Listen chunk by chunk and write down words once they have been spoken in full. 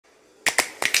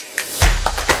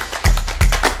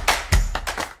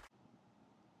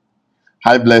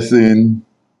Hi, Blessing.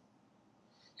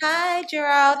 Hi,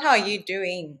 Gerald. How are you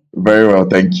doing? Very well,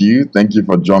 thank you. Thank you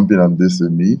for jumping on this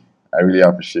with me. I really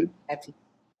appreciate it. Happy.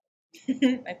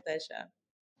 My pleasure.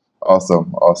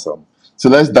 Awesome, awesome. So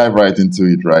let's dive right into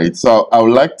it, right? So I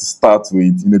would like to start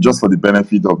with, just for the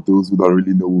benefit of those who don't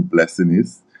really know who Blessing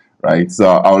is, right? So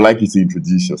I would like you to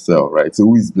introduce yourself, right? So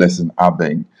who is Blessing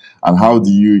Abeng? And how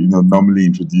do you, normally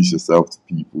introduce yourself to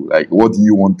people? Like, what do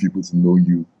you want people to know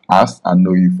you as and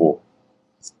know you for?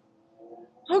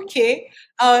 Okay.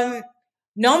 Um,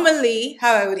 Normally,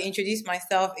 how I would introduce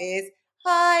myself is,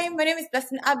 "Hi, my name is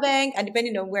Blessing Abeng," and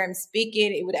depending on where I'm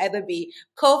speaking, it would either be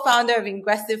co-founder of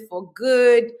Ingressive for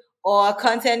Good or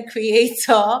content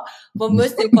creator, but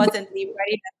most importantly,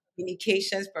 branding and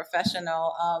communications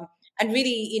professional. And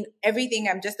really, in everything,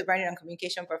 I'm just a branding and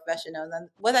communication professional. And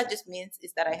what that just means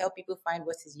is that I help people find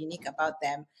what is unique about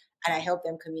them, and I help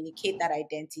them communicate that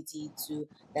identity to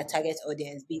their target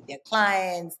audience, be it their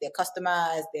clients, their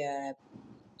customers, their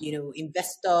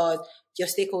investors, your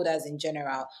stakeholders in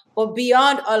general. But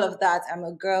beyond all of that, I'm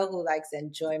a girl who likes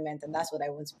enjoyment, and that's what I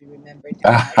want to be remembered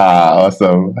as. And Ah, most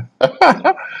awesome.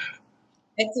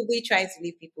 actively trying to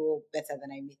leave people better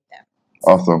than I meet them.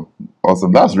 Awesome.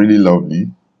 Awesome. That's really lovely.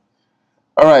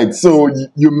 All right. So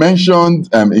you mentioned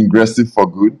Ingressive for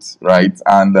Good, right?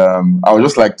 And I would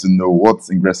just like to know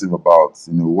what's Ingressive about.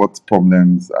 What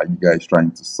problems are you guys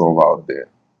trying to solve out there?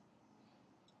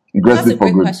 That's a Ingressive for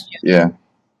great Good. question. Yeah.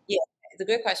 Yeah, it's a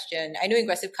great question. I know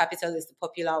Aggressive Capital is the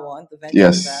popular one, the venture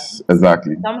Yes, firm.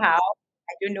 exactly. Somehow,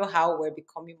 I don't know how we're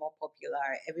becoming more popular.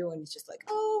 Everyone is just like,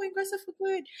 "Oh, Aggressive for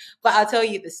Good." But I'll tell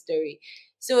you the story.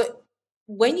 So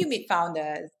when you meet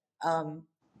founders, um,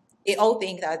 they all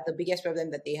think that the biggest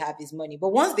problem that they have is money. But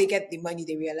once they get the money,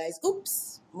 they realize,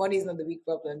 oops, money is not the big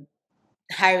problem.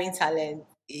 Hiring talent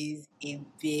is a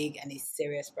big and a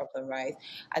serious problem, right?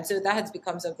 And so that has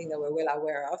become something that we're well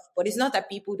aware of. But it's not that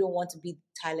people don't want to be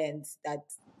talents that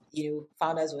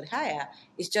founders would hire.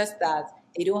 It's just that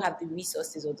they don't have the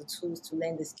resources or the tools to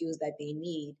learn the skills that they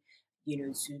need,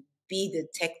 to be the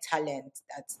tech talent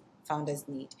that founders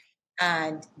need.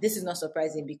 And this is not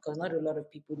surprising because not a lot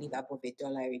of people live above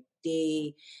 $1 a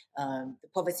day. The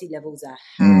poverty levels are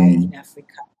high Mm, in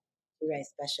Africa, Nigeria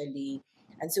especially.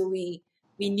 And so we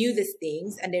knew these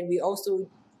things, and then we also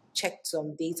checked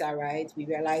some data, right? We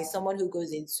realized someone who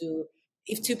goes into,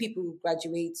 if two people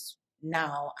graduate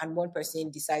now and one person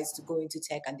decides to go into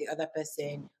tech and the other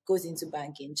person goes into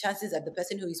banking, chances that the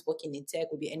person who is working in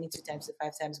tech will be earning 2 times to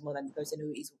 5 times more than the person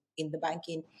who is in the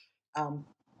banking, um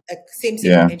same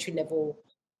yeah. entry level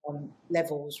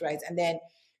levels, right? And then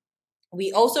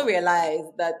we also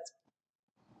realized that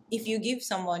if you give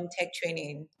someone tech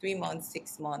training 3 months,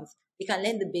 6 months, they can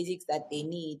learn the basics that they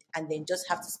need and then just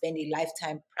have to spend a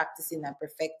lifetime practicing and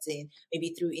perfecting, maybe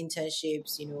through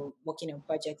internships, working on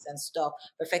projects and stuff,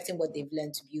 perfecting what they've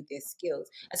learned to build their skills.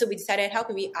 And so we decided, how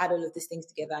can we add all of these things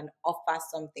together and offer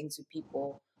something to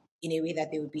people in a way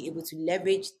that they would be able to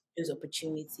leverage those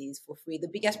opportunities for free? The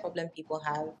biggest problem people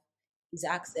have is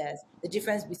access. The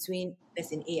difference between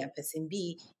person A and person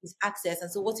B is access. And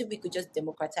so, what if we could just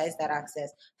democratize that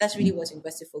access? That's really what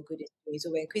Invested for Good is doing. So,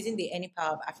 we're increasing the earning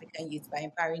power of African youth by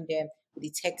empowering them with the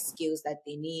tech skills that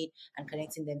they need and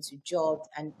connecting them to jobs.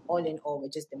 And all in all, we're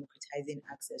just democratizing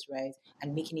access, right?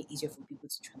 And making it easier for people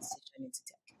to transition into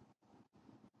tech.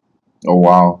 Oh,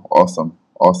 wow. Awesome.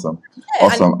 Awesome. Yeah,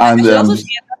 and Awesome. I And should also share.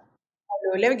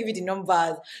 Let me give you the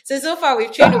numbers. So far,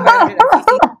 we've trained over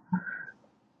 150.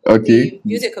 okay.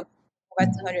 We've built a community of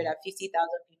over 250,000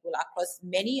 people across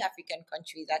many African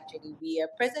countries, actually. We are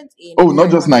present in Oh, over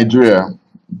not just 100 Nigeria. countries.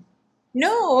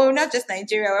 No, not just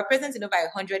Nigeria. We're present in over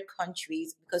 100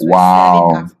 countries because we're serving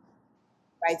Wow. Africa,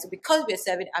 right? So because we're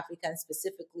serving Africans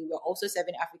specifically, we're also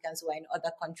serving Africans who are in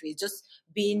other countries, just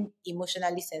being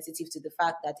emotionally sensitive to the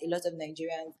fact that a lot of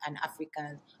Nigerians and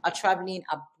Africans are traveling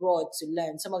abroad to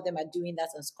learn. Some of them are doing that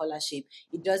on scholarship.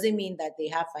 It doesn't mean that they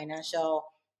have financial,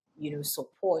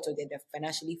 support or that they're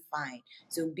financially fine.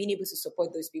 So being able to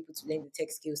support those people to learn the tech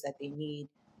skills that they need,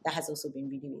 that has also been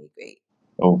really, really great.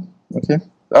 Oh, okay.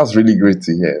 That's really great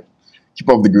to hear. Keep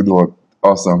up the good work.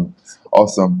 Awesome.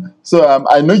 Awesome. So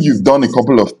I know you've done a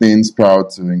couple of things prior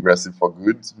to Ingressive for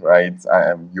Good, right?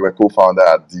 You were co-founder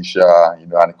at Disha,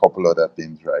 and a couple other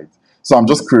things, right? So I'm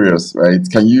just curious, right?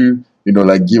 Can you,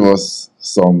 like give us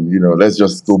some, let's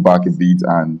just go back a bit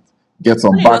and get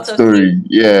some Done a lot of things. backstory.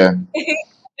 Yeah.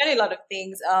 Done a lot of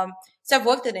things. So I've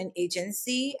worked at an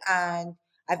agency, and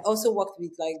I've also worked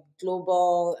with like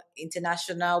global,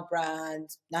 international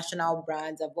brands, national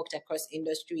brands. I've worked across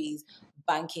industries,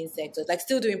 banking sectors, like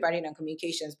still doing branding and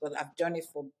communications, but I've done it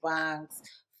for banks,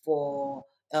 for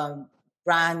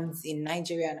brands in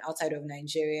Nigeria and outside of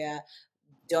Nigeria.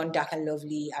 Done Dark and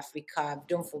Lovely Africa. I've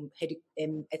done for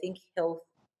I think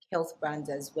health brands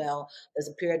as well. There's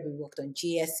a period we worked on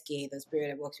GSK. There's a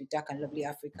period I worked with Dark and Lovely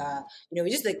Africa. We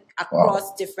just like Wow.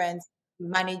 across different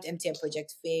managed MTN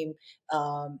Project Fame.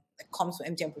 That comes from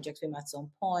MTN Project Fame at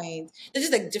some point. There's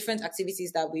just like different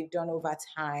activities that we've done over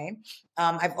time.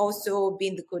 I've also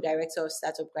been the co-director of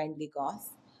Startup Grind Lagos.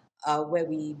 Where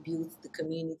we built the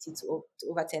community to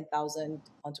over 10,000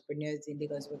 entrepreneurs in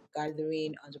Lagos. We're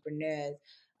gathering entrepreneurs.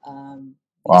 East to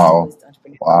Wow. West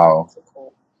entrepreneurs. Wow. So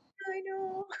called. I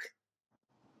know.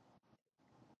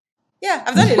 Yeah,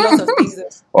 I've done a lot of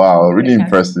things Wow. when Really it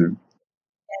comes to impressive.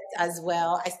 as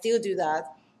well. I still do that.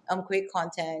 Create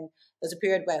content. There's a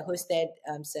period where I hosted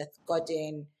Seth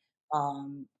Godin,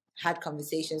 um, had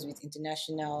conversations with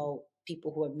international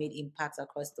people who have made impacts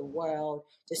across the world,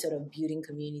 just sort of building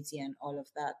community and all of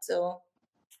that. So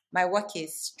my work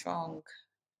is strong.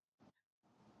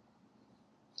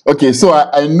 Okay, so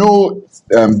I know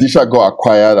Disha got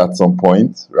acquired at some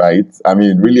point, right? I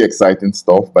mean, really exciting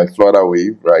stuff by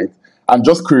Flutterwave, right? I'm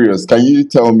just curious, can you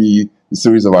tell me the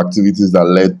series of activities that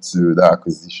led to the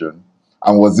acquisition?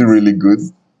 And was it really good?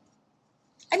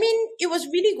 I mean, it was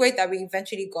really great that we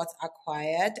eventually got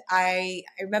acquired. I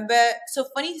remember, so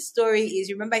funny story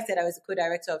is, remember I said I was the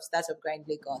co-director of Startup Grind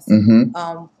Lagos. Mm-hmm.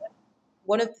 Um,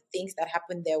 One of the things that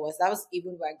happened there was that was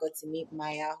even where I got to meet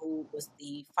Maya, who was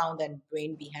the founder and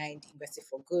brain behind Ingressive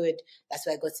for Good. That's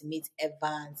where I got to meet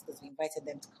Evans because we invited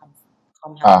them to come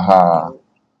have Aha.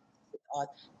 with us.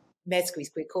 Met Chris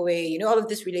Kwekwe, all of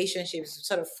these relationships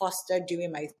sort of fostered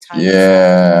during my time with Flutterwave,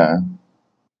 Yeah.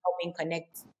 helping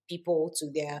connect people to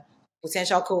their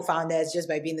potential co-founders just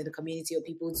by being in the community, or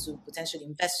people to potential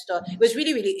investor. It was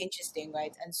really, really interesting,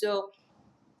 right? And so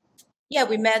yeah,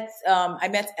 we met. I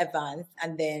met Evans,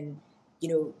 and then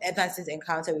Evans's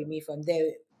encounter with me from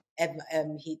there.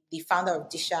 The founder of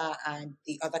Disha and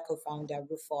the other co-founder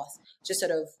Rufus just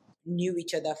sort of knew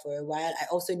each other for a while. I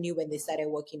also knew when they started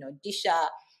working on Disha,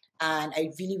 and I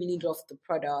really, really loved the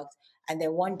product. And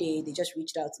then one day they just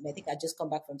reached out to me. I think I just come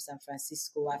back from San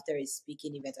Francisco after a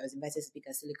speaking event. I was invited to speak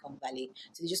at Silicon Valley,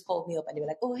 so they just called me up and they were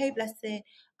like, "Oh, hey, Blessing,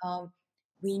 um,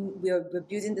 we're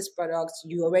building this product.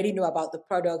 You already know about the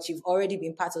product. You've already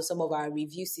been part of some of our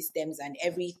review systems and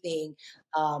everything.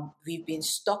 We've been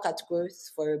stuck at growth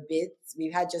for a bit.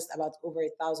 We've had just about over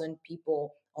 1,000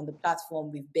 people on the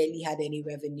platform. We've barely had any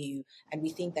revenue, and we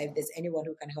think that if there's anyone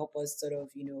who can help us sort of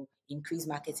increase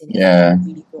marketing efforts Yeah. and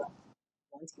really grow,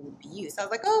 it would be you." So I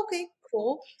was like, "Oh, okay,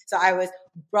 cool." So I was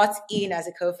brought in as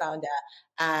a co-founder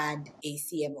and a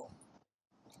CMO,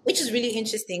 which is really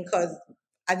interesting because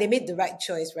and they made the right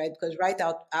choice, right? Because right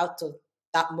out of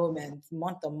that moment,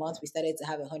 month on month, we started to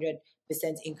have 100%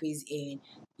 increase in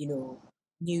new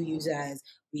users.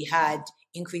 We had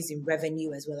increase in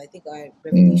revenue as well. I think our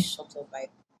revenue Mm. shot up by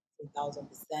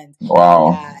 1,000%. We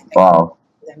Wow. had Wow.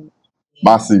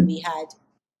 Massive. we had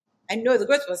I know the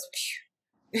growth was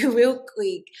real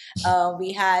quick.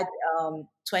 We had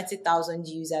 20,000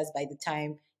 users by the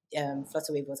time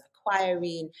Flutterwave was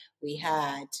acquiring. We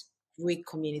had great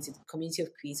community. The community of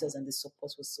creators and the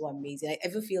support was so amazing. I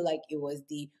ever feel like it was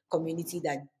the community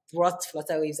that brought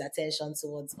Flutterwave's attention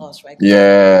towards us, right? Because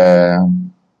I know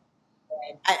people,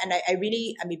 Yeah. and I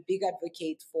really am a big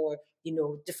advocate for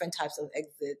different types of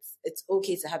exits. It's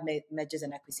okay to have mergers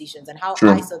and acquisitions, and how I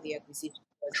True. saw the acquisition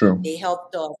was True. they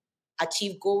helped us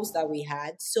achieve goals that we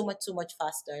had so much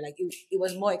faster. Like it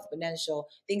was more exponential.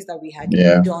 Things that we had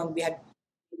Yeah. done, we had a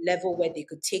level where they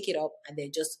could take it up and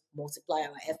then just multiply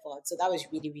our efforts. So that was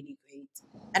really, really great.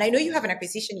 And I know you have an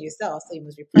acquisition yourself, so you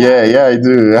must be Yeah, proud. yeah, I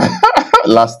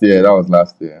do. Last year. That was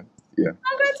last year. Yeah.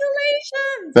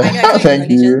 Congratulations! I know I told you Thank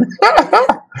congratulations.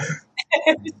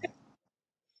 you.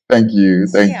 Thank you,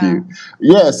 thank Yeah. you.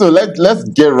 Yeah, so let's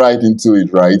get right into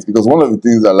it, right? Because one of the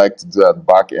things I like to do at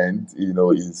Backend,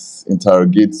 is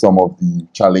interrogate some of the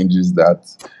challenges that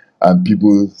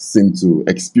people seem to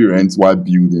experience while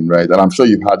building, right? And I'm sure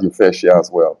you've had your fair share as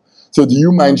well. So, do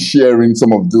you mind sharing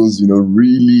some of those,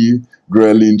 really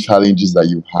grueling challenges that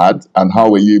you've had, and how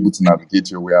were you able to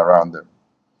navigate your way around them?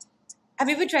 I'm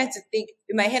even trying to think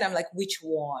in my head. I'm like, which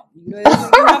one? You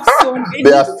have so There many. are so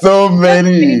You have so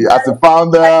many many as a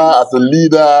founder, challenges. as a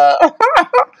leader,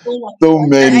 Oh my so god!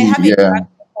 And I many. have a Yeah, track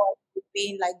record with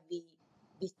being like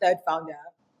the third founder,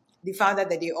 the founder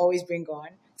that they always bring on.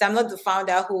 So I'm not the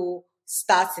founder who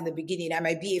starts in the beginning. I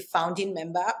might be a founding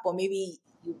member, but maybe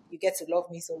you get to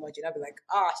love me so much, and I'll be like,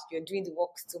 "Ah, you're doing the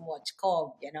work too much.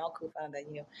 Come, you're now co-founder."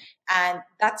 And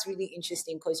that's really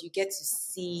interesting because you get to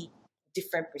see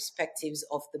different perspectives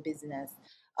of the business.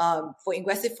 For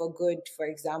Ingressive for Good, for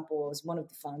example, I was one of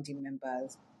the founding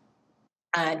members,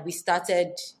 and we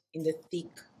started in the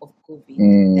thick of COVID,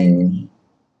 Mm. literally.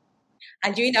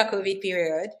 And during that COVID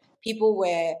period, people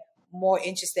were more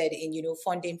interested in,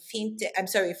 funding fintech. I'm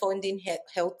sorry, funding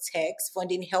health techs,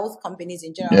 funding health companies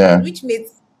in general, Yeah. which made,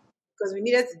 because we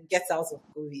needed to get out of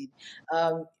COVID.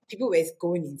 People were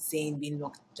going insane, being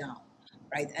locked down,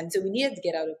 right? And so we needed to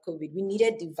get out of COVID. We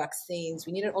needed the vaccines.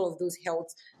 We needed all of those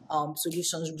health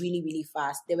solutions really, really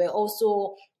fast. There were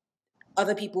also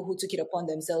other people who took it upon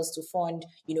themselves to fund,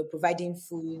 providing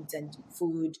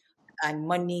food and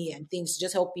money and things to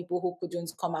just help people who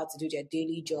couldn't come out to do their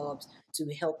daily jobs to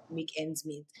help make ends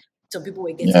meet. Some people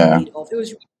were getting Yeah. laid off. It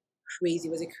was really crazy.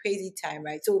 It was a crazy time,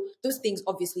 right? So those things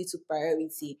obviously took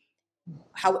priority.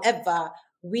 However,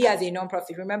 we as a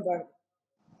nonprofit, remember,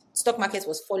 stock market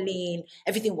was falling,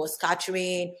 everything was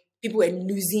scattering, people were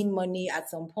losing money at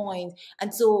some point.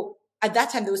 And so at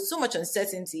that time, there was so much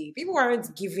uncertainty. People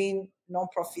weren't giving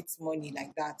nonprofits money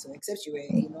like that, so except you were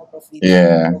a nonprofit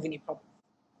Yeah. involving a profit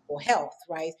for health,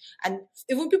 right? And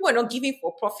even people were not giving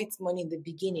for profits money in the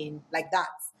beginning like that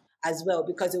as well,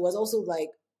 because it was also like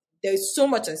there's so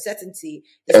much uncertainty.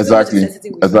 There's so much Exactly. uncertainty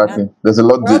with finance. Exactly. There's a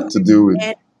lot We're all to do with.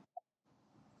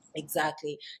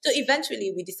 Exactly. So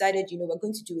eventually we decided, we're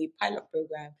going to do a pilot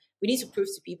program. We need to prove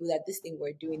to people that this thing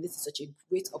we're doing, this is such a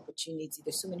great opportunity.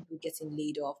 There's so many people getting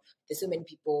laid off. There's so many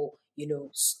people,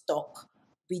 stuck.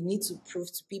 We need to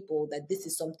prove to people that this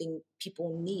is something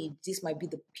people need. This might be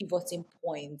the pivoting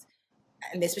point.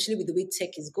 And especially with the way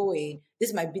tech is going,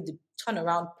 this might be the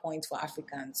turnaround point for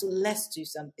Africans. So let's do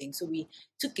something. So we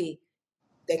took it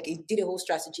did a whole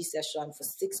strategy session for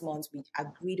 6 months. We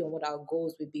agreed on what our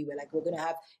goals would be. We're like, we're going to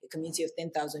have a community of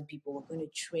 10,000 people. We're going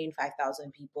to train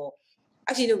 5,000 people.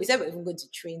 Actually, no, we said we're even going to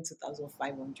train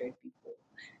 2,500 people.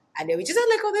 And then we just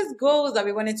had like all these goals that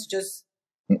we wanted to just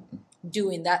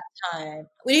do in that time.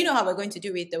 We didn't know how we're going to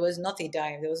do it. There was not a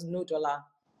dime. There was no dollar,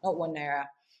 not 1 naira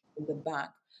in the bank.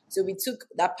 So we took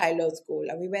that pilot goal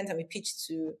and we went and we pitched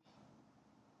to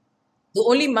the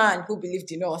only man who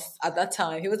believed in us at that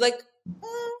time. He was like,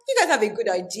 you guys have a good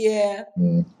idea.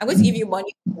 Mm. I'm going to give you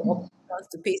money for options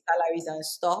to pay salaries and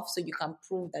stuff so you can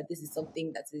prove that this is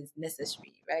something that is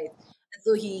necessary, right? And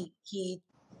so he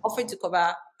offered to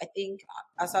cover, I think,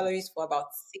 our salaries for about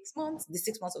 6 months, the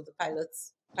 6 months of the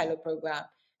pilot program.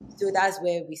 So that's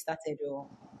where we started.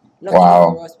 Luckily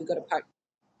Wow. for us, we got a part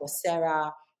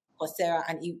Coursera,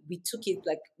 and we took it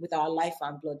like with our life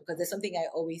and blood, because there's something I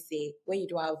always say: when you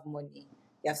don't have money,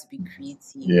 you have to be creative,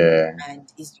 Yeah. and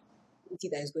it's creativity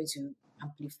that is going to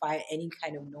amplify any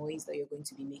kind of noise that you're going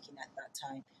to be making at that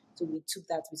time. So we took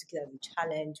it as a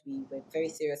challenge. We were very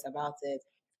serious about it,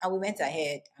 and we went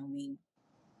ahead and we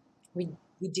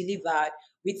delivered.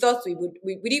 We thought we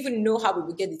didn't even know how we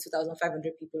would get the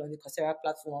 2,500 people on the Coursera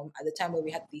platform at the time when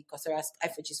we had the Coursera, I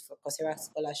purchased for Coursera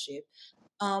scholarship.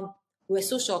 We were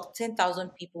so shocked. 10,000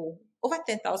 people, over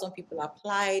 10,000 people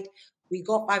applied. We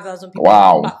got 5,000 people on the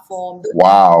Wow. platform. Those were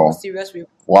Wow. serious. We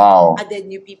Wow. added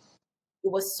new people.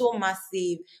 It was so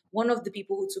massive. One of the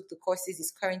people who took the courses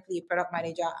is currently a product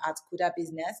manager at Kuda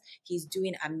Business. He's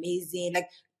doing amazing. Like,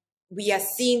 we are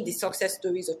seeing the success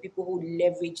stories of people who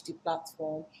leverage the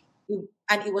platform.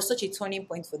 And it was such a turning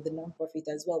point for the nonprofit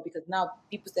as well, because now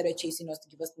people started chasing us to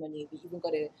give us money. We even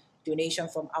got a donation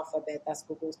from Alphabet, that's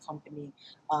Google's company.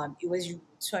 It was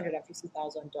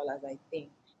 $250,000, I think,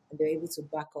 and they were able to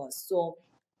back us. So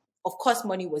of course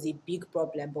money was a big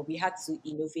problem, but we had to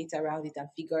innovate around it and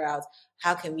figure out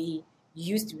how can we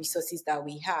use the resources that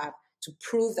we have to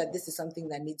prove that this is something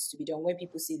that needs to be done. When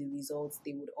people see the results,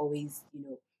 they would always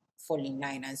fall in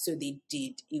line, and so they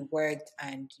did. It worked,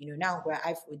 and now we're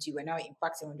I4G, we're now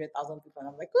impacting 100,000 people, and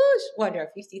I'm like, gosh,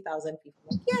 150,000 people.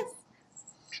 I'm like, yes,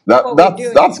 That what we're that's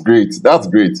doing. that's great. That's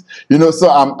great. So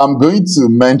I'm going to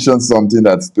mention something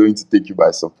that's going to take you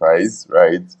by surprise,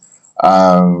 right?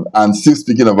 And still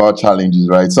speaking about challenges,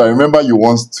 right? So I remember you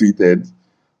once tweeted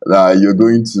that you're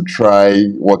going to try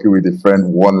working with a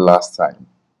friend one last time,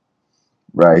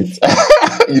 right?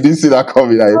 You didn't see that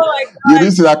coming. Oh my You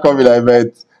didn't see that coming. I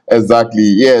bet exactly.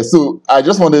 Yeah. So I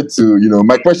just wanted to,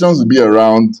 my questions would be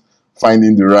around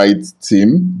finding the right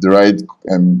team, the right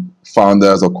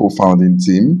founders or co-founding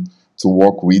team to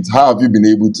work with. How have you been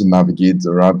able to navigate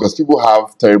around? Because people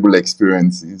have terrible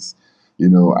experiences,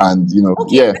 and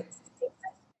Okay, yeah.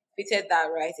 tweeted that,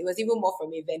 right? It was even more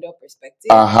from a vendor perspective.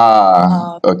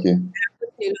 Aha. um Okay.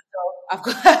 I've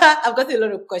got I've got a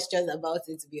lot of questions about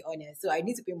it, to be honest. So I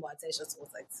need to pay more attention to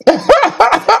what I say.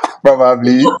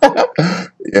 Probably.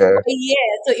 Yeah. But yeah,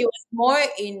 so it was more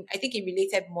in, I think it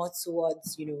related more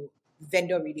towards,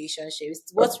 vendor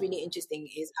relationships. What's really interesting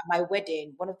is at my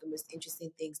wedding, one of the most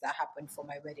interesting things that happened for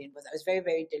my wedding was I was very,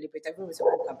 very deliberate. Everyone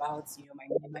spoke about, my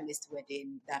minimalist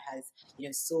wedding that has,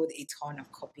 sold a ton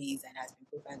of copies and has been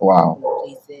profiled in a couple of Wow.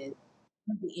 places.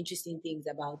 One of the interesting things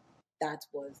about that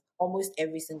was almost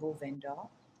every single vendor,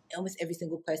 almost every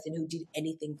single person who did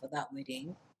anything for that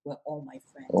wedding were all my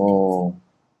friends. Every Oh.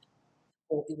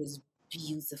 single it was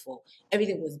beautiful.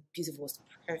 Everything was beautiful, it was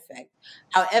perfect.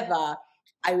 However,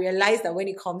 I realized that when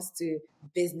it comes to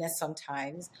business,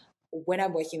 sometimes when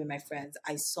I'm working with my friends,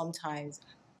 I sometimes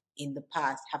in the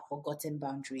past have forgotten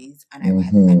boundaries and I've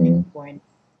Mm-hmm. been born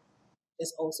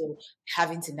just also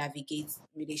having to navigate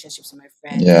relationships with my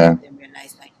friends and Yeah. let them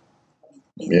realize like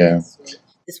it's Yeah. business. So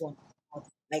this one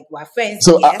like we're friends,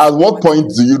 So yes, at what but point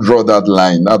do you draw that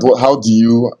line? How do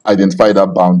you identify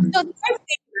that boundary? so the first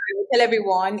thing I will tell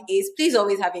everyone is please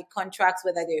always have a contract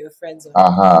whether they're your friends or not.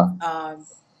 Uh-huh.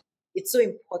 It's so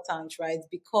important, right?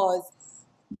 Because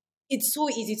it's so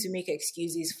easy to make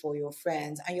excuses for your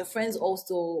friends, and your friends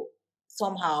also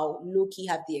somehow low-key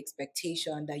have the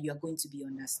expectation that you're going to be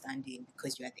understanding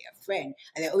because you're their friend,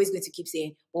 and they're always going to keep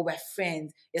saying, well, we're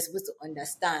friends, you're supposed to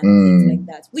understand things like Mm.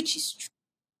 that, which is true.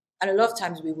 And a lot of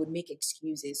times we would make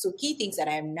excuses. So key things that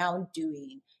I am now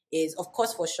doing is, of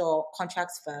course, for sure,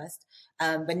 contracts first.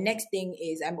 But next thing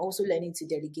is I'm also learning to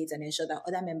delegate and ensure that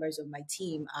other members of my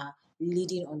team are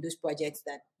leading on those projects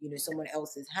that someone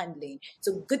else is handling.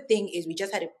 So good thing is we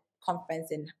just had a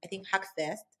conference in I think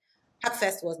Hackfest.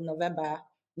 Hackfest was November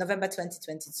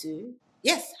 2022.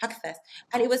 Yes, Hackfest,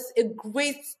 and it was a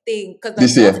great thing because like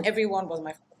This not year. everyone was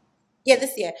my yeah,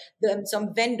 this year,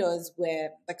 some vendors were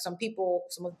like some of the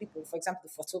people, for example, the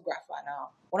photographer now,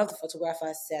 one of the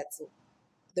photographers said, so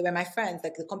they were my friends,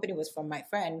 like the company was from my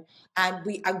friend, and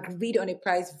we agreed on a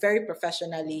price very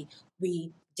professionally.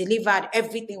 We delivered,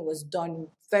 everything was done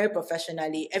very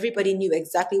professionally. Everybody knew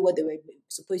exactly what they were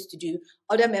supposed to do.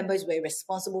 Other members were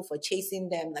responsible for chasing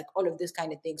them, like all of this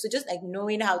kind of thing. So just like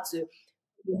knowing how to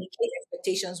communicate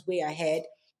expectations way ahead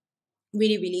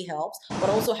really really helps, but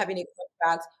also having a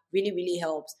contract really really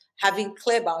helps, having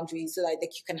clear boundaries so that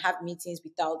like you can have meetings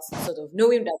without sort of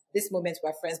knowing that this moment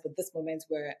we're friends but this moment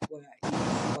we're we're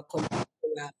colleagues,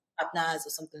 we're partners or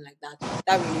something like that.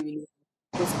 That really really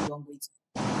goes a long way to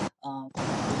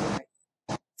the work.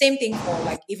 Same thing for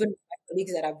like even my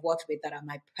colleagues that I've worked with that are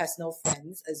my personal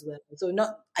friends as well. So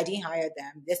not I didn't hire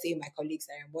them. Let's say my colleagues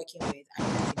that I'm working with and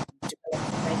develop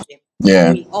a friendship.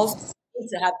 Yeah. We also need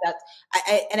to have that.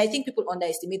 And I think people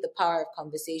underestimate the power of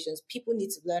conversations. People need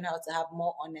to learn how to have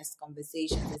more honest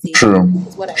conversations and say, True. this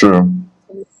is what I True.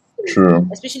 want. True.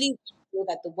 Especially if you know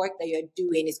that the work that you're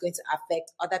doing is going to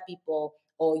affect other people,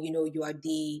 or you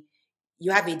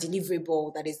have a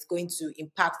deliverable that is going to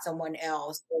impact someone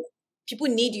else. So people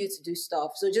need you to do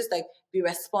stuff. So just like be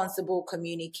responsible,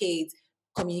 communicate,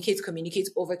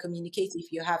 over communicate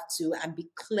if you have to, and be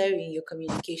clear in your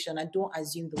communication and don't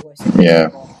assume the worst of Yeah.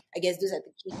 people. I guess those are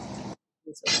the key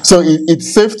things for So now.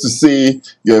 it's safe to say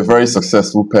you're a very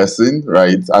successful person,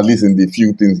 right? At least in the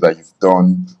few things that you've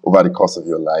done over the course of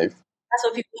your life. That's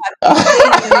what people have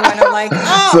been saying, and I'm like,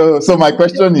 oh, So my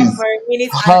question is for a minute,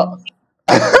 and how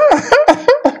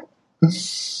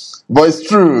but it's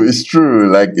true. It's true.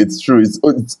 Like it's true.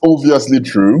 It's obviously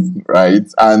true, right?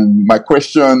 And my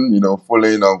question,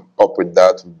 following up with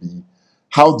that would be,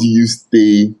 how do you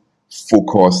stay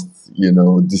focused,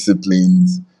 disciplined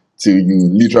till you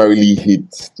literally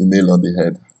hit the nail on the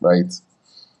head, right?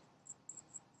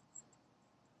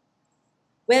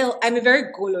 well, I'm a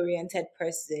very goal oriented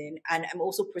person and I'm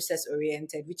also process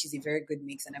oriented, which is a very good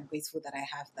mix. And I'm grateful that I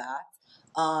have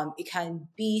that. It can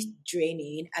be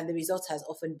draining, and the result has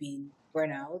often been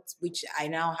burnout, which I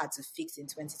now had to fix in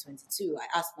 2022.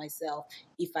 I asked myself,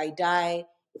 if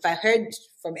I heard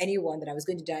from anyone that I was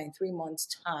going to die in 3 months'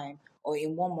 time or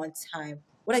in 1 month's time,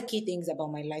 what are key things about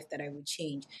my life that I would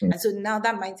change? And so now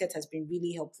that mindset has been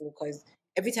really helpful because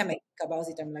every time I think about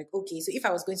it, I'm like, okay, so if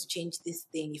I was going to change this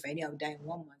thing, if I knew I would die in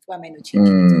 1 month, why am I not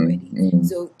changing it Mm, already? mm,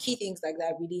 So key things like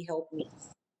that really help me.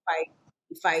 I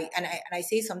if I and I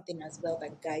say something as well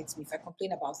that guides me. If I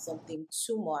complain about something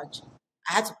too much,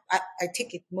 I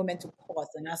take a moment to pause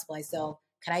and ask myself,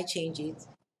 can I change it?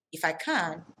 If I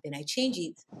can, then I change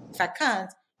it. If I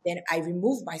can't, then I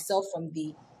remove myself from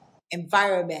the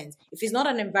environment. If it's not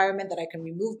an environment that I can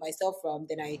remove myself from,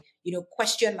 then I,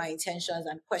 question my intentions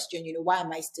and question, why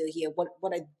am I still here? What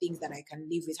are the things that I can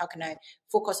live with? How can I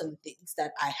focus on the things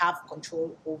that I have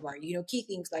control over? Key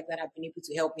things like that have been able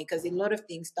to help me because a lot of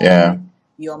things start yeah. with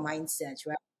your mindset,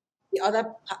 right? The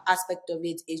other aspect of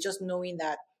it is just knowing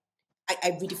that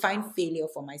I redefine failure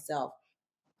for myself.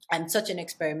 I'm such an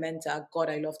experimenter. God,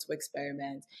 I love to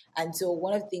experiment. And so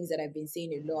one of the things that I've been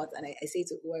saying a lot, and I say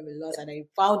to OM a lot, and I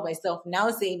found myself now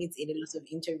saying it in a lot of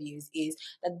interviews, is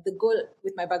that the goal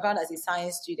with my background as a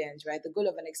science student, right? The goal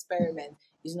of an experiment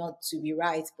is not to be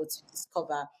right, but to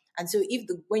discover. And so if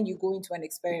the when you go into an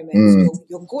experiment, Mm,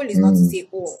 your goal is not to mm, say,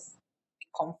 oh,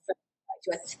 confirm, right?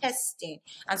 You are testing.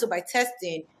 And so by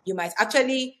testing, you might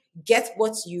actually get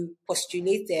what you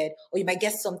postulated, or you might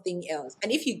get something else.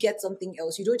 And if you get something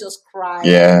else, you don't just cry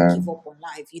and yeah, give up on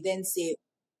life. You then say,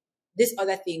 this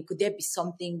other thing, could there be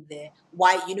something there?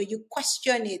 Why, you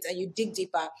question it and you dig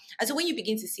deeper. And so when you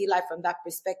begin to see life from that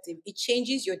perspective, it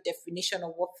changes your definition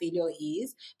of what failure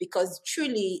is, because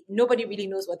truly nobody really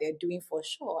knows what they're doing for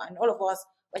sure. And all of us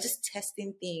are just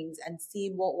testing things and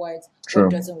seeing what works, what true.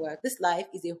 doesn't work. This life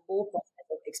is a whole process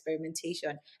of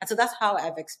experimentation. And so that's how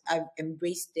I've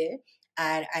embraced it.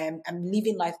 And I'm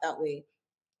living life that way,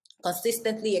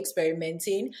 consistently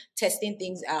experimenting, testing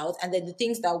things out, and then the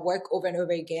things that work over and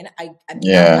over again, I am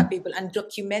now Yeah, capable and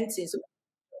documenting. So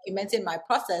documenting my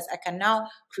process, I can now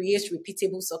create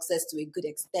repeatable success to a good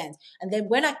extent. And then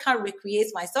when I can recreate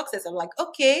my success, I'm like,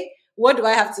 okay, what do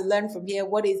I have to learn from here?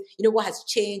 What is, what has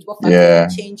changed? What factors are yeah.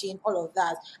 changing? All of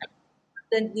that.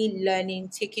 Constantly learning,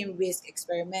 taking risk,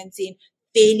 experimenting,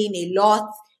 failing a lot,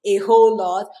 a whole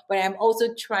lot, but I'm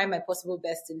also trying my possible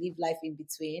best to live life in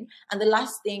between. And the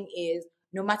last thing is,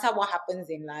 no matter what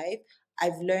happens in life,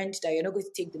 I've learned that you're not going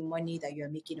to take the money that you're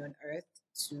making on earth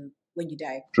to when you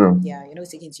die. True, Yeah, you're not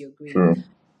taking it to your grave. true.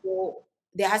 So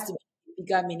there has to be a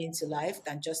bigger meaning to life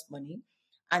than just money.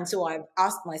 And so I've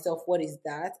asked myself, what is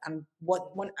that? And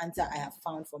what one answer I have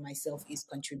found for myself is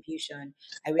contribution.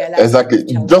 I realized that Exactly. if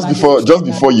Charles Babbage Just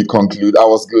never, before you conclude, I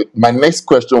was good. My next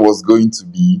question was going to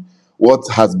be, what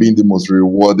has been the most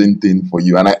rewarding thing for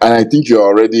you? And I think you're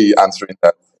already answering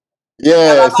that. I'm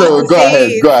Yeah. about So to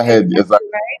say it. go ahead. Exactly, Exactly.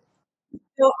 right?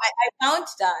 So I found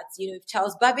that, if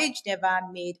Charles Babbage never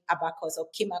made abacus or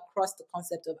came across the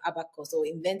concept of abacus or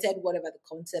invented whatever the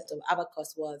concept of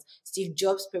abacus was, Steve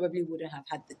Jobs probably wouldn't have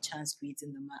had the chance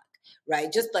creating the Mac,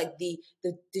 right? Just like the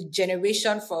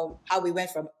generation from how we went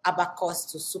from abacus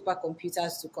to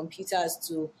supercomputers to computers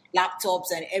to laptops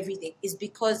and everything is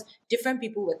because different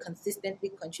people were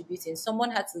consistently contributing. Someone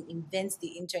had to invent the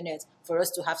internet for us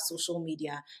to have social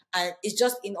media. And it's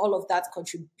just in all of that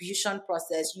contribution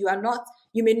process,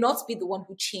 you may not be the one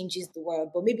who changes the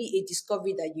world, but maybe a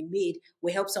discovery that you made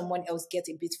will help someone else get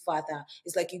a bit farther.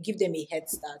 It's like you give them a head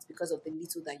start because of the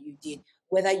little that you did,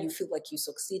 whether you feel like you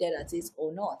succeeded at it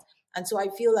or not. And so I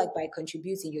feel like by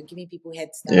contributing, you're giving people head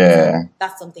starts, and Yeah.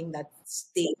 that's something that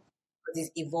stays, because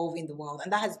it's evolving the world.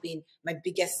 And that has been my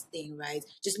biggest thing, right?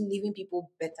 Just leaving people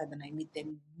better than I meet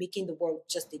them, making the world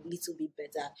just a little bit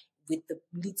better with the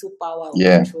little power or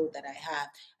Yeah. control that I have,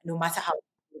 no matter how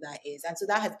that is. And so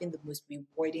that has been the most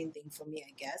rewarding thing for me,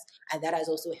 I guess. And that has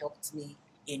also helped me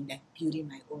in like building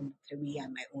my own career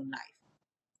and my own life.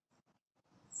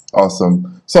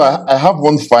 Awesome. So I have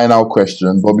one final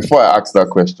question, but before I ask that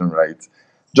question, right?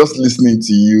 Just listening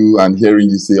to you and hearing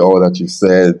you say all that you've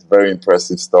said, very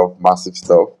impressive stuff, massive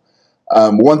stuff.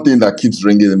 One thing that keeps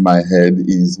ringing in my head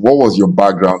is, what was your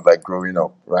background like growing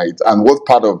up, right? And what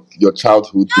part of your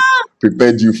childhood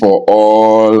prepared you for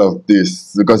all of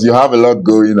this? Because you have a lot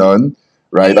going on,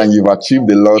 right? And you've achieved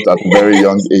a lot at a very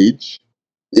young age.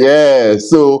 Yeah.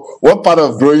 So, what part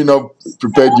of growing up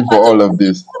prepared What you for part of all of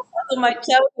this? what part of my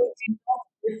childhood did not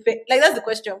prepare, like that's the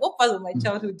question. What part of my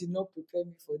childhood did not prepare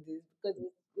me for this? Because it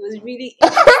was really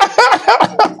interesting in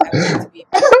childhood. I wanted to be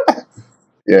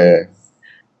Yeah.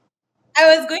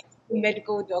 I was going to be a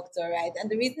medical doctor, right? And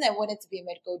the reason I wanted to be a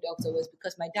medical doctor was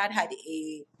because my dad had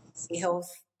a health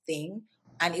thing,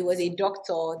 and it was a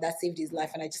doctor that saved his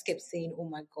life. And I just kept saying, "Oh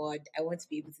my God, I want to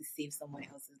be able to save someone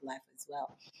else's life as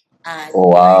well." And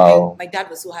Oh, I wow. my dad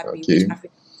was so happy, which Okay.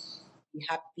 African be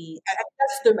happy.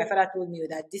 That's the story my father told me,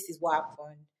 that this is what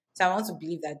happened. So I want to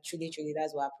believe that truly, truly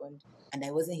that's what happened, and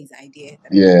that wasn't his idea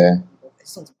that I should be a Yeah. medical doctor. I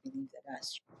just want to believe that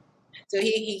that's true. So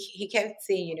he kept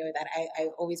saying, that I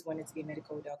always wanted to be a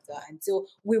medical doctor. And so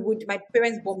my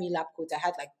parents bought me lab coats. I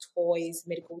had like toys,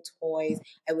 medical toys.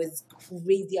 I was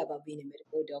crazy about being a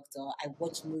medical doctor. I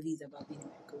watched movies about being a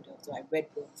medical doctor. I read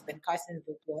books. Ben Carson's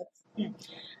book was.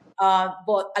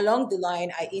 But along the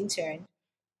line, I interned.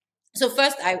 So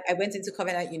first, I went into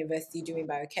Covenant University doing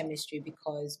biochemistry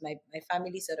because my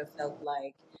family sort of felt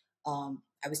like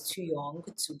I was too young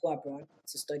to go abroad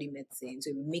to study medicine. So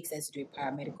it would make sense to do a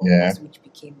paramedical Yeah. course, which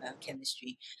became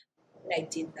biochemistry. When I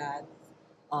did that,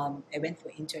 I went for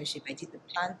internship. I did the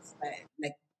plants,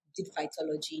 like did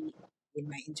phytology in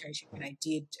my internship, and I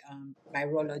did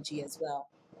virology as well.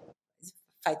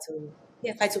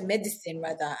 phytomedicine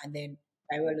rather, and then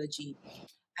virology.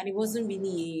 And it wasn't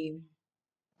a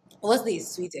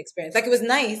sweet experience. Like it was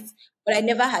nice, but I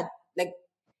never had like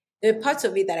there were parts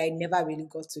of it that I never really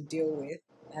got to deal with.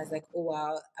 I was like, oh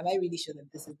wow, am I really sure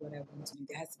that this is what I want to do?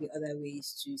 There has to be other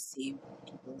ways to save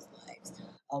people's lives,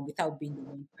 without being the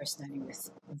one personally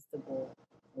responsible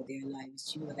for their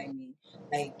lives. Do you know what I mean?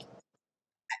 Like,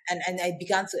 and I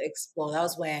began to explore. That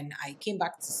was when I came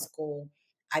back to school.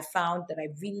 I found that I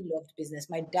really loved business.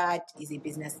 My dad is a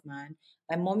businessman.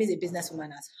 My mom is a businesswoman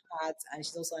at heart, and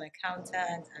she's also an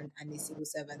accountant and a civil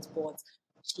servant. But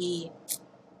she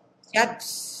she had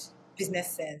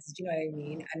business sense. Do you know what I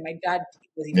mean? And my dad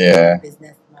was a full-on Yeah.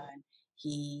 businessman.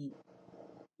 He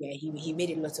he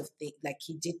made a lot of things, like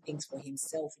he did things for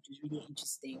himself, which was really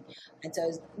interesting. And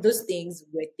so those things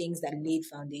were things that laid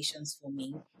foundations for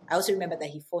me. I also remember that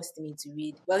he forced me to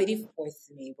read. Well, he didn't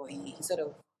force me, but he sort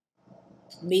of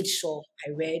made sure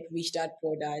I read Rich Dad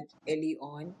Poor Dad early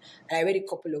on, and I read a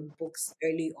couple of books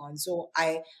early on.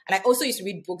 And I also used to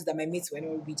read books that my mates were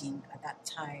not reading at that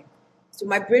time. So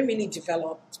my brain really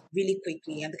developed really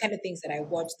quickly, and the kind of things that I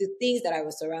watched, the things that I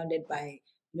was surrounded by,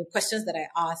 questions that I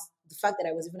asked, the fact that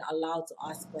I was even allowed to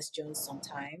ask questions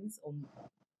sometimes, or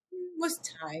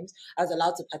most times I was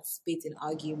allowed to participate in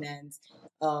arguments.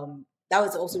 That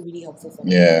was also really helpful for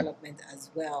my Yeah. development as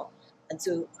well. And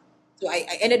so I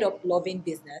ended up loving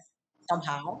business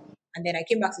somehow. And then I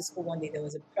came back to school one day. There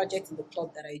was a project in the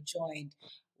club that I joined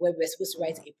where we were supposed to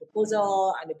write a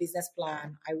proposal and a business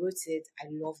plan. I wrote it. I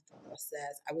loved the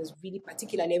process. I was really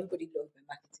particularly, everybody loved my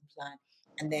marketing plan.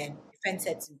 And then a friend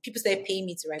said to me, people started paying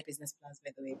me to write business plans,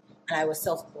 by the way. And I was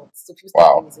self-taught. So people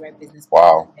started paying Wow. me to write business plans.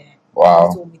 Wow. And then somebody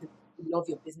Wow. told me to love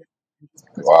your business because of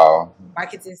the Wow.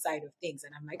 marketing side of things.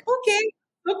 And I'm like, okay,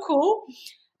 so cool.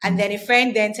 And then a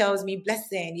friend then tells me,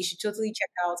 Blessing, you should totally check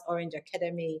out Orange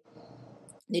Academy.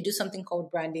 They do something called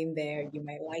branding there. You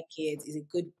might like it. It's a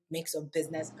good mix of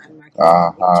business and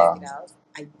marketing. Maybe check Uh-huh. it out.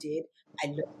 I did. I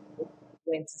learned,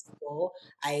 went to school.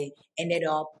 I ended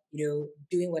up,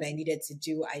 doing what I needed to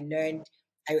do. I learned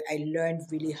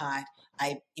really hard.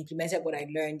 I implemented what I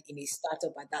learned in a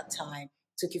startup at that time.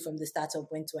 Took it from the startup,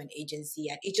 went to an agency,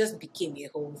 and it just became a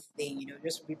whole thing,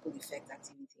 just ripple effect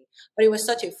activity. But it was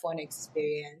such a fun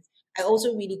experience. I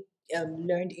also really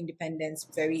learned independence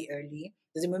very early.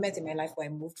 There's a moment in my life where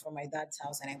I moved from my dad's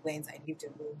house and I lived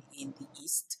alone in the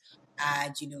east.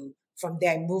 And, from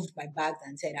there, I moved my bags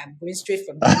and said, I'm going straight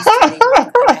from the east to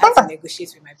Lagos. And I had to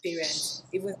negotiate with my parents,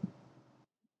 even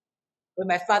with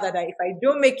my father, that if I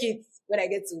don't make it when I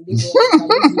get to Lagos, I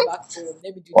can leave you back home.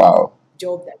 Let me do the Wow.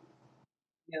 job that,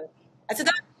 you know. And so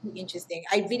that was really interesting.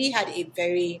 I really had a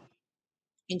very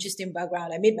interesting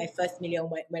background. I made my first million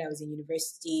when I was in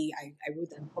university. I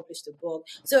wrote and published a book.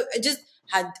 So I just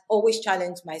had always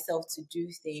challenged myself to do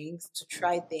things, to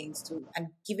try things, and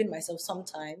giving myself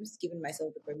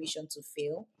the permission to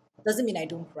fail. Doesn't mean I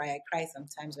don't cry. I cry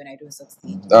sometimes when I don't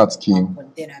succeed. That's key.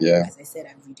 But then, Yeah. as I said,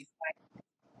 I've redefined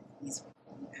this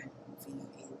and failure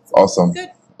is. So it's Awesome. good.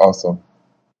 Awesome.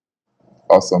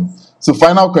 Awesome. So,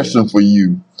 final question for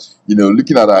you.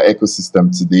 Looking at our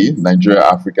ecosystem today, Nigeria,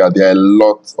 Africa, there are a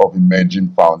lot of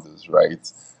emerging founders,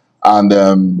 right?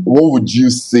 And what would you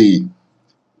say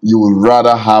you would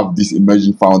rather have these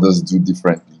emerging founders do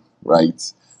differently, right?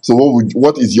 So,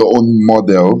 what is your own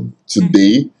model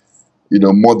today?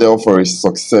 Model for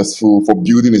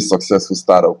building a successful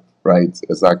startup, right?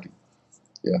 Exactly.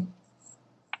 Yeah.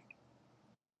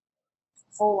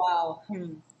 Oh wow.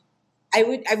 I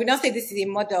would not say this is a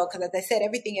model because, as I said,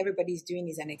 everything everybody's doing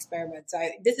is an experiment. So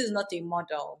this is not a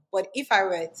model. But if I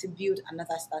were to build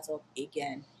another startup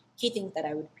again, key things that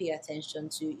I would pay attention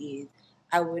to is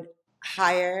I would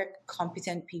hire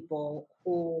competent people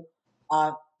who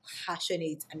are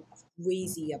passionate and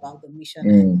crazy about the mission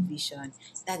and the Mm, vision.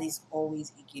 That is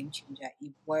always a game changer.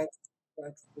 It works.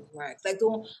 It works. Like,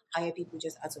 don't hire people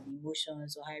just out of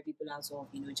emotions or hire people out of,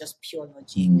 just pure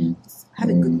logic. mm, Just have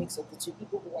a good mm. mix of the two.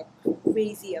 People who are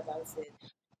crazy about it,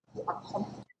 who are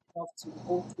competent enough to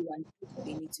go through and do what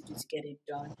they need to do to get it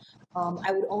done. Um,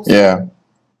 I would Yeah. also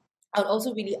I would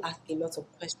also really ask a lot of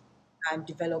questions and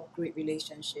develop great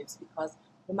relationships, because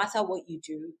no matter what you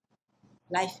do,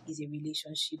 life is a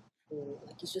relationship pool.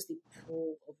 Like, it's just a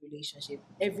pool of relationship.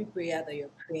 Every prayer that you're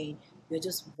praying, you're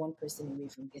just one person away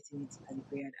from getting it as a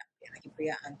like a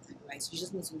prayer answered, right? So you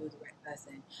just need to know the right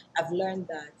person. I've learned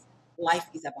that life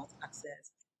is about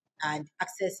access. and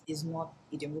access is not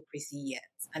a democracy yet.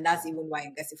 And that's even why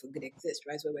Ingressive for Good exists,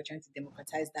 right? Where we're trying to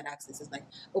democratize that access. It's like,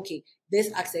 okay,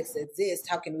 this access exists.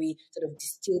 How can we sort of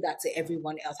distill that to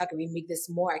everyone else? How can we make this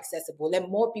more accessible? Let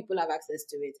more people have access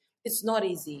to it. It's not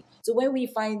easy. So when we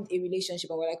find a relationship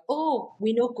and we're like, oh,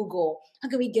 we know Google. How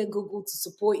can we get Google to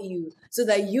support you so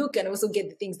that you can also get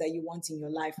the things that you want in your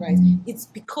life, right? It's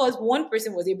because one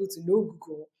person was able to know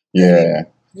Google that you Yeah.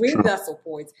 bring True. that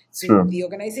support to True. the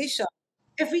organization.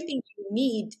 Everything you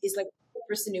need is like one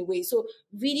person away. So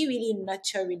really, really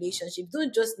nurture relationships.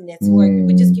 Don't just network.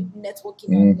 People just keep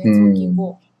networking and networking, Mm-hmm.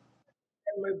 but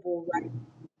memorable, right?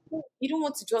 You don't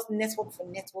want to just network for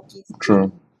networking sake.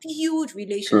 True. Build True.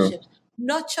 relationships,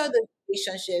 nurture the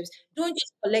relationships. Don't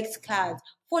just collect cards.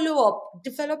 Follow up,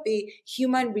 develop a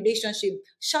human relationship.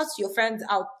 Shout your friends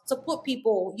out, support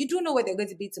people. You don't know where they're going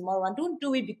to be tomorrow, and don't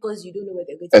do it because you don't know where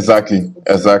they're going to be tomorrow. Exactly. But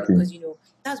do it Exactly. because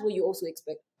that's what you also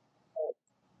expect.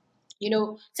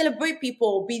 Celebrate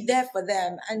people, be there for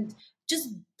them, and just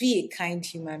be a kind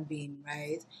human being,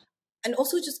 right? And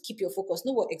also just keep your focus,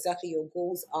 know what exactly your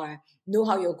goals are, know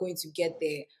how you're going to get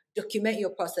there, document your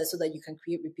process so that you can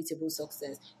create repeatable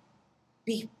success.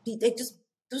 Be like, just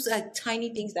those are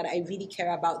tiny things that I really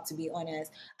care about, to be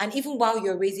honest. And even while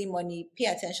you're raising money, pay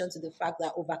attention to the fact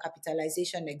that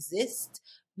overcapitalization exists.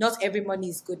 Not every money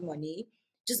is good money.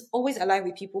 Just always align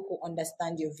with people who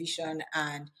understand your vision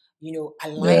and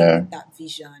align Yeah. with that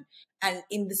vision. And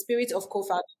in the spirit of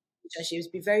co-founding relationships,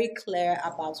 be very clear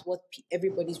about what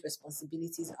everybody's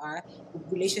responsibilities are.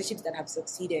 Relationships that have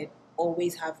succeeded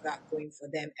always have that going for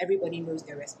them. Everybody knows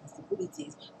their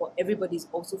responsibilities, but everybody's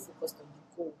also focused on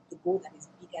the goal that is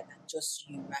bigger than just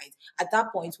you, right? At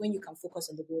that point, when you can focus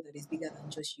on the goal that is bigger than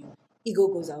just you, ego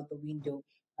goes out the window.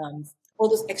 All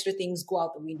those extra things go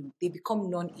out the window. They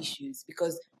become non-issues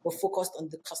because we're focused on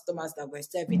the customers that we're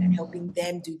serving and helping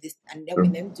them do this and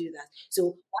helping True. them do that.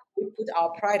 So we put our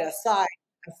pride aside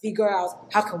and figure out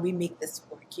how can we make this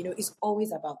work. It's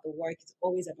always about the work. It's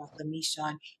always about the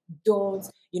mission. Don't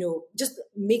just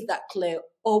make that clear.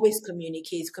 Always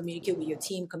communicate with your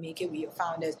team, communicate with your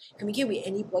founders, communicate with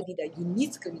anybody that you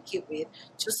need to communicate with,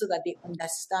 just so that they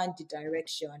understand the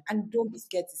direction. And don't be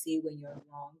scared to say when you're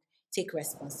wrong. Take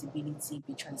responsibility,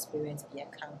 be transparent, be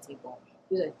accountable.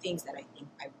 Those are things that I think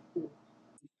I would do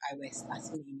if I were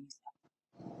starting a new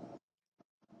startup.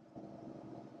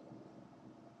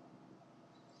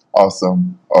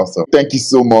 Awesome. Awesome. Thank you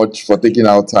so much for Okay. taking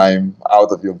out time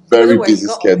out of your Oh, very don't worry, you busy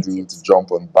got all my schedule to tips.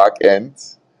 jump on back end.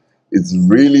 It's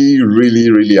really,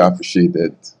 really, really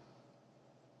appreciated.